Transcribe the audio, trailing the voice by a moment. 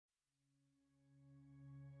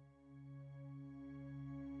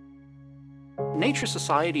Nature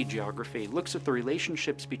society geography looks at the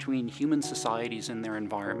relationships between human societies and their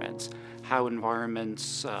environments, how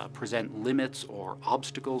environments present limits or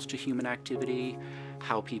obstacles to human activity,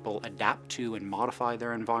 how people adapt to and modify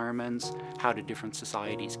their environments, how do different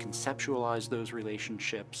societies conceptualize those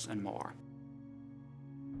relationships, and more.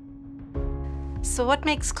 So what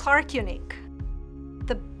makes Clark unique?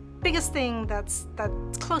 The biggest thing that's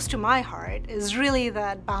close to my heart is really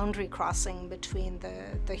that boundary crossing between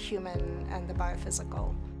the human and the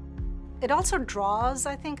biophysical. It also draws,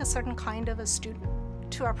 I think, a certain kind of a student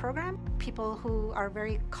to our program, people who are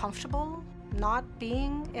very comfortable not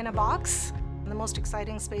being in a box. The most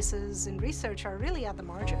exciting spaces in research are really at the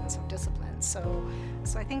margins of disciplines, so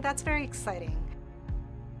I think that's very exciting.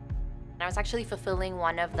 I was actually fulfilling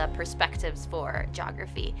one of the perspectives for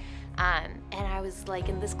geography. And I was like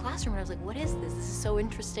in this classroom and I was like, what is this? This is so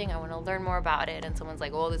interesting. I want to learn more about it. And someone's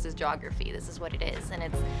like, oh, this is geography. This is what it is. And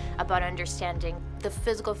it's about understanding the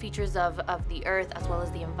physical features of the earth as well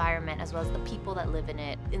as the environment, as well as the people that live in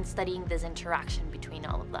it, and studying this interaction between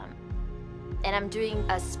all of them. And I'm doing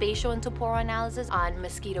a spatial and temporal analysis on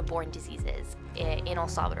mosquito-borne diseases in El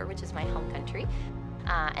Salvador, which is my home country.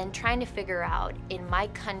 And trying to figure out, in my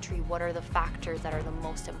country, what are the factors that are the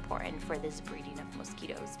most important for this breeding of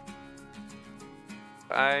mosquitoes.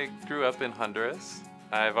 I grew up in Honduras.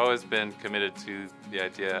 I've always been committed to the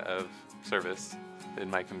idea of service in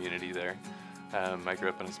my community there. I grew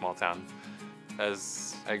up in a small town.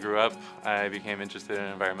 As I grew up, I became interested in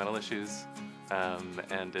environmental issues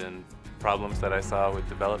and in problems that I saw with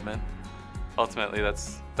development. Ultimately,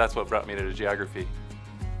 that's what brought me to geography.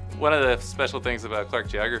 One of the special things about Clark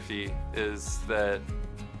Geography is that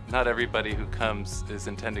not everybody who comes is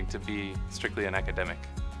intending to be strictly an academic.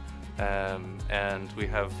 And we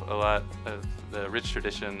have a lot of the rich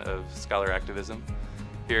tradition of scholar activism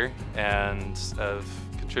here and of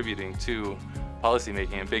contributing to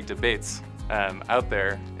policymaking and big debates out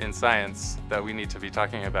there in science that we need to be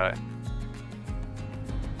talking about.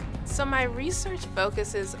 So my research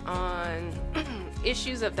focuses on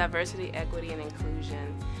issues of diversity, equity, and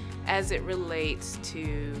inclusion as it relates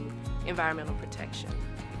to environmental protection.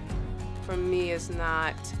 For me, it's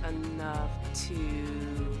not enough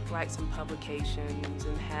to write some publications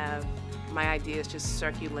and have my ideas just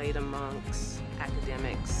circulate amongst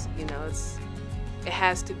academics. You know, it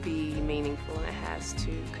has to be meaningful and it has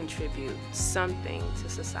to contribute something to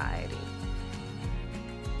society.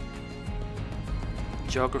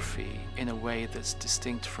 Geography, in a way that's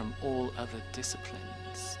distinct from all other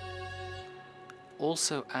disciplines,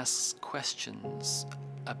 also asks questions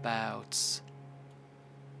about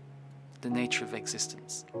the nature of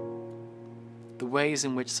existence, the ways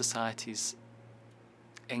in which societies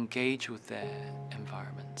engage with their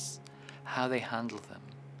environments, how they handle them,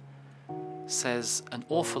 says an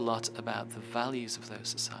awful lot about the values of those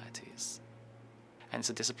societies. And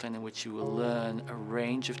it's a discipline in which you will learn a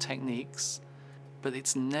range of techniques, but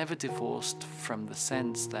it's never divorced from the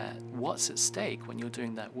sense that what's at stake when you're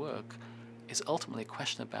doing that work is ultimately a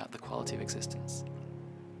question about the quality of existence.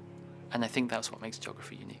 And I think that's what makes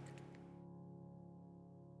geography unique.